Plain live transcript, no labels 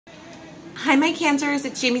Hi, my Cancers.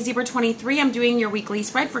 It's Jamie Zebra 23. I'm doing your weekly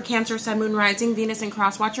spread for Cancer, Sun, Moon, Rising, Venus, and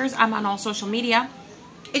Cross Watchers. I'm on all social media.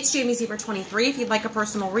 It's Jamie Zebra 23. If you'd like a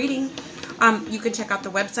personal reading, you can check out the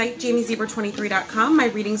website, jamiezebra23.com. My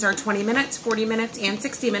readings are 20 minutes, 40 minutes, and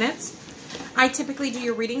 60 minutes. I typically do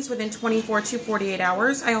your readings within 24 to 48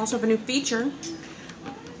 hours. I also have a new feature,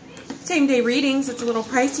 same day readings. It's a little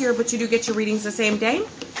pricier, but you do get your readings the same day.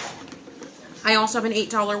 I also have an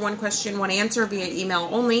 $8 one question, one answer via email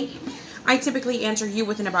only. I typically answer you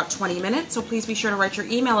within about 20 minutes, so please be sure to write your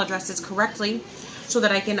email addresses correctly so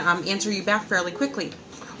that I can answer you back fairly quickly.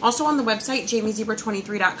 Also on the website,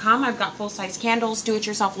 jamiezebra23.com, I've got full-size candles,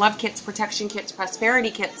 do-it-yourself love kits, protection kits,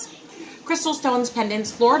 prosperity kits, crystal stones,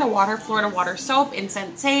 pendants, Florida water soap,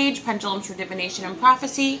 incense sage, pendulums for divination and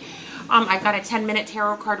prophecy. I've got a 10-minute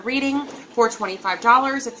tarot card reading for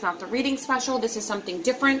 $25. It's not the reading special. This is something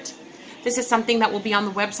different. This is something that will be on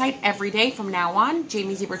the website every day from now on,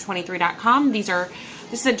 jamiezebra23.com. This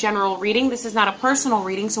is a general reading. This is not a personal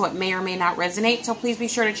reading, so it may or may not resonate. So please be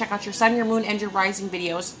sure to check out your sun, your moon, and your rising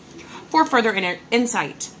videos for further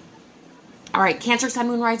insight. All right, Cancer, Sun,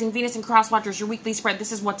 Moon, Rising, Venus, and Cross Watchers, your weekly spread.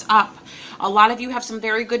 This is what's up. A lot of you have some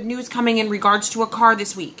very good news coming in regards to a car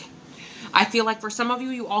this week. I feel like for some of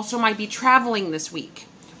you, you also might be traveling this week.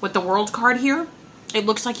 With the World card here, it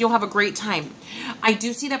looks like you'll have a great time. I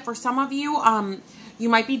do see that for some of you, you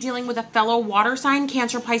might be dealing with a fellow water sign,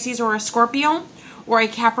 Cancer, Pisces, or a Scorpio, or a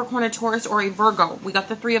Capricorn, a Taurus, or a Virgo. We got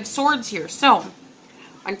the Three of Swords here. So,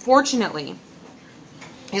 unfortunately,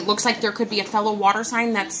 it looks like there could be a fellow water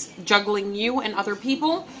sign that's juggling you and other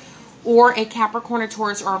people, or a Capricorn, a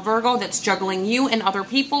Taurus, or a Virgo that's juggling you and other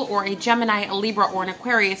people, or a Gemini, a Libra, or an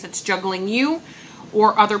Aquarius that's juggling you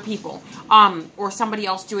or other people, or somebody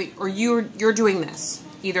else doing, or you're doing this.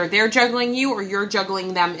 Either they're juggling you or you're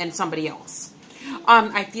juggling them and somebody else.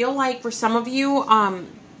 I feel like for some of you,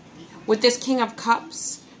 with this King of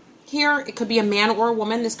Cups here, it could be a man or a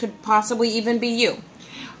woman. This could possibly even be you.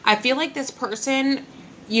 I feel like this person,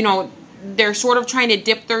 you know, they're sort of trying to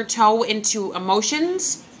dip their toe into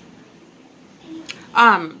emotions,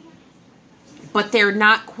 but they're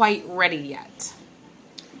not quite ready yet.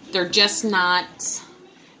 They're just not,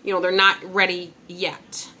 you know, they're not ready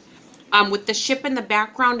yet. With the ship in the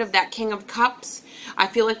background of that King of Cups, I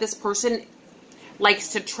feel like this person likes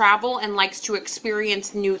to travel and likes to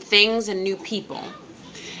experience new things and new people.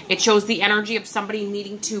 It shows the energy of somebody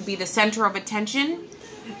needing to be the center of attention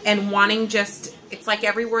and wanting just, it's like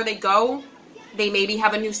everywhere they go, they maybe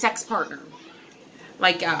have a new sex partner.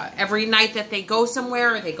 Like every night that they go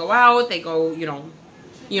somewhere, they go out, they go, you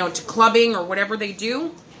know, to clubbing or whatever they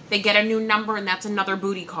do, they get a new number, and that's another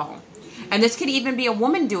booty call. And this could even be a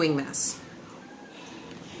woman doing this.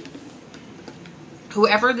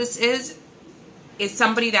 Whoever this is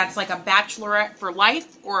somebody that's like a bachelorette for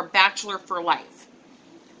life or a bachelor for life.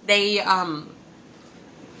 They're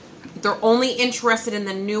only interested in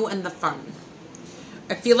the new and the fun.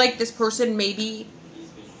 I feel like this person maybe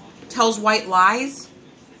tells white lies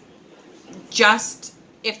just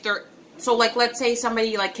if they're, so like let's say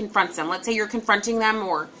somebody like confronts them. Let's say you're confronting them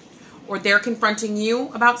or they're confronting you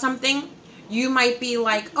about something. You might be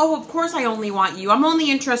like, oh, of course I only want you. I'm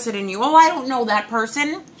only interested in you. Oh, I don't know that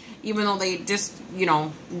person. Even though they just, you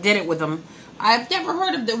know, did it with them. I've never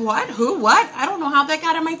heard of the what? Who? What? I don't know how that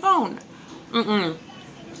got on my phone.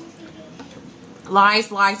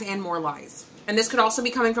 Lies, lies, and more lies. And this could also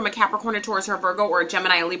be coming from a Capricorn, a Taurus, or a Virgo, or a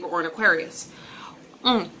Gemini, a Libra, or an Aquarius.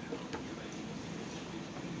 I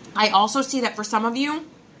also see that for some of you,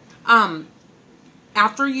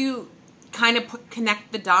 after you kind of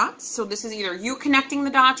connect the dots, so this is either you connecting the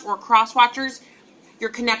dots or cross watchers, you're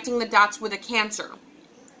connecting the dots with a Cancer.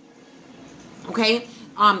 Okay?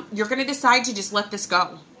 You're going to decide to just let this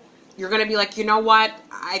go. You're going to be like, you know what?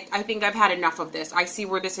 I think I've had enough of this. I see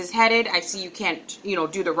where this is headed. I see you can't, you know,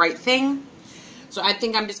 do the right thing. So I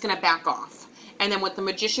think I'm just going to back off. And then with the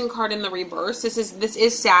Magician card in the reverse, this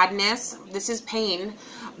is sadness. This is pain.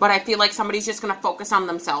 But I feel like somebody's just going to focus on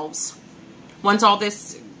themselves. Once all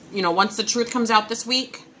this, you know, once the truth comes out this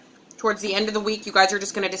week, towards the end of the week, you guys are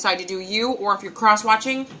just going to decide to do you. Or if you're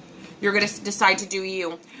cross-watching, you're going to decide to do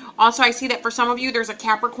you. Also, I see that for some of you, there's a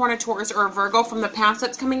Capricorn, a Taurus, or a Virgo from the past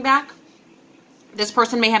that's coming back. This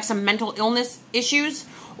person may have some mental illness issues,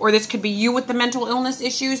 or this could be you with the mental illness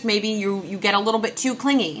issues. Maybe you get a little bit too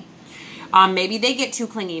clingy. Maybe they get too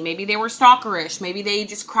clingy. Maybe they were stalkerish. Maybe they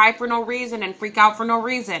just cry for no reason and freak out for no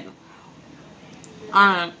reason.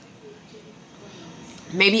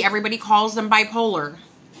 Maybe everybody calls them bipolar.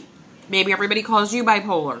 Maybe everybody calls you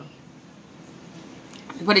bipolar.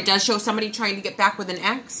 But it does show somebody trying to get back with an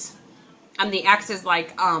ex. And the ex is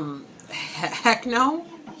like, heck no.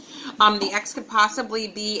 The ex could possibly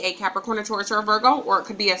be a Capricorn, a Taurus, or a Virgo, or it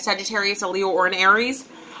could be a Sagittarius, a Leo, or an Aries.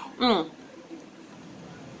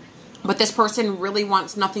 But this person really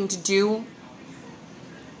wants nothing to do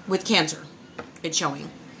with Cancer. It's showing.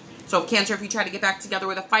 So Cancer, if you try to get back together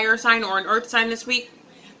with a fire sign or an earth sign this week,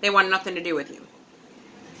 they want nothing to do with you.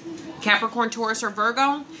 Capricorn, Taurus, or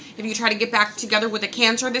Virgo, if you try to get back together with a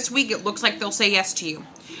Cancer this week, it looks like they'll say yes to you.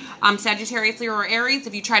 Sagittarius, Leo, or Aries,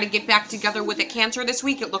 if you try to get back together with a Cancer this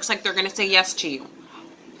week, it looks like they're going to say yes to you.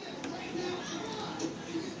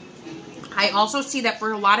 I also see that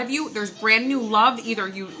for a lot of you, there's brand new love.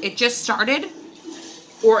 Either it just started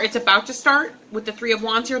or it's about to start with the Three of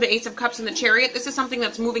Wands here, the Ace of Cups, and the Chariot. This is something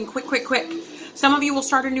that's moving quick, quick, quick. Some of you will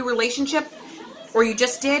start a new relationship, or you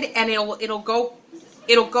just did, and it'll go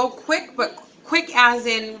quick, but quick as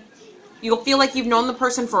in you'll feel like you've known the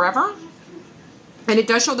person forever. And it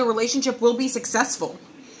does show the relationship will be successful.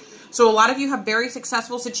 So a lot of you have very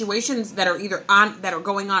successful situations that are either that are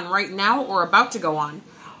going on right now or about to go on.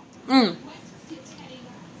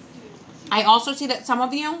 I also see that some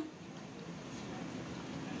of you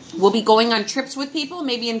will be going on trips with people,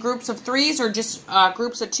 maybe in groups of 3s or just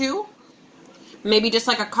groups of 2. Maybe just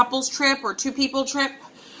like a couple's trip or 2-people trip,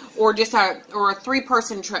 or just a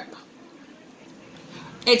 3-person trip.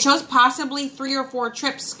 It shows possibly 3 or 4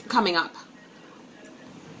 trips coming up.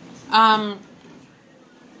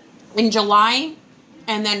 In July,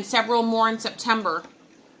 and then several more in September.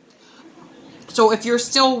 So if you're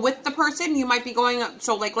still with the person, you might be going up.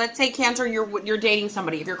 So like, let's say Cancer, you're dating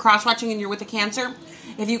somebody. If you're cross-watching and you're with a Cancer,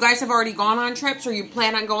 if you guys have already gone on trips, or you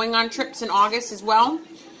plan on going on trips in August as well,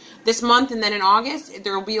 this month and then in August,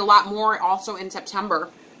 there will be a lot more also in September.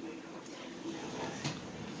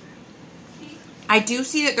 I do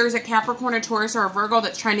see that there's a Capricorn, a Taurus, or a Virgo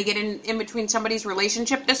that's trying to get in between somebody's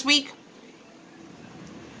relationship this week.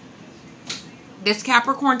 This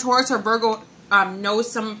Capricorn, Taurus, or Virgo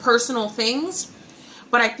knows some personal things,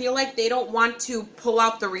 but I feel like they don't want to pull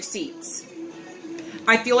out the receipts.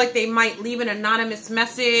 I feel like they might leave an anonymous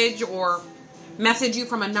message or message you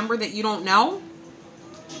from a number that you don't know.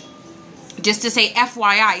 Just to say,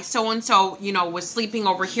 FYI, so-and-so, was sleeping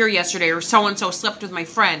over here yesterday, or so-and-so slept with my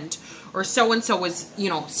friend, or so-and-so was,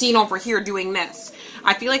 seen over here doing this.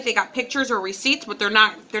 I feel like they got pictures or receipts, but they're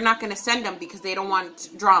not going to send them because they don't want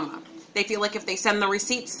drama. They feel like if they send the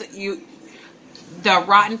receipts, that the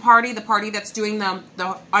rotten party, the party that's doing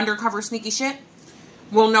the undercover sneaky shit,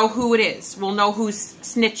 will know who it is. Will know who's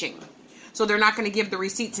snitching. So they're not going to give the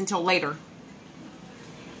receipts until later.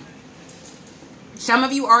 Some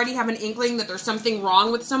of you already have an inkling that there's something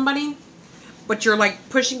wrong with somebody, but you're like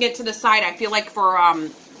pushing it to the side. I feel like for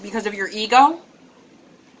because of your ego.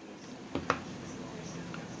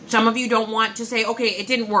 Some of you don't want to say, okay, it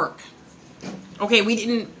didn't work. Okay,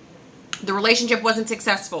 the relationship wasn't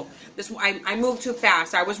successful. I moved too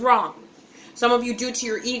fast. I was wrong. Some of you, due to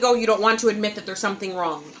your ego, you don't want to admit that there's something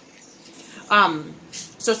wrong.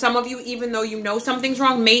 So some of you, even though you know something's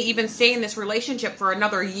wrong, may even stay in this relationship for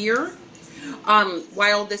another year.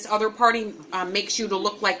 While this other party makes you to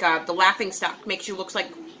look like the laughingstock, makes you look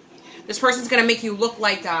like this person's going to make you look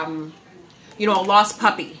like a lost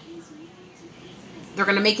puppy. They're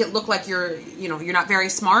going to make it look like you're not very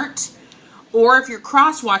smart. Or if you're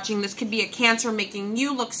cross-watching, this could be a Cancer making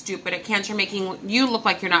you look stupid, a Cancer making you look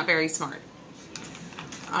like you're not very smart.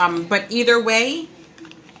 But either way,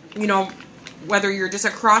 whether you're just a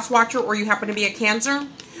cross-watcher or you happen to be a Cancer,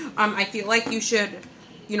 I feel like you should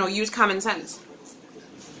use common sense.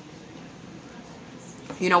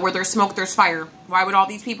 Where there's smoke, there's fire. Why would all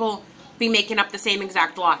these people be making up the same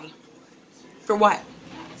exact lie? For what?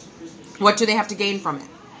 What do they have to gain from it?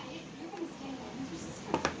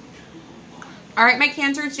 All right, my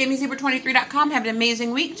Cancer, it's JamieZebra23.com. Have an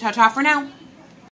amazing week. Ta-ta for now.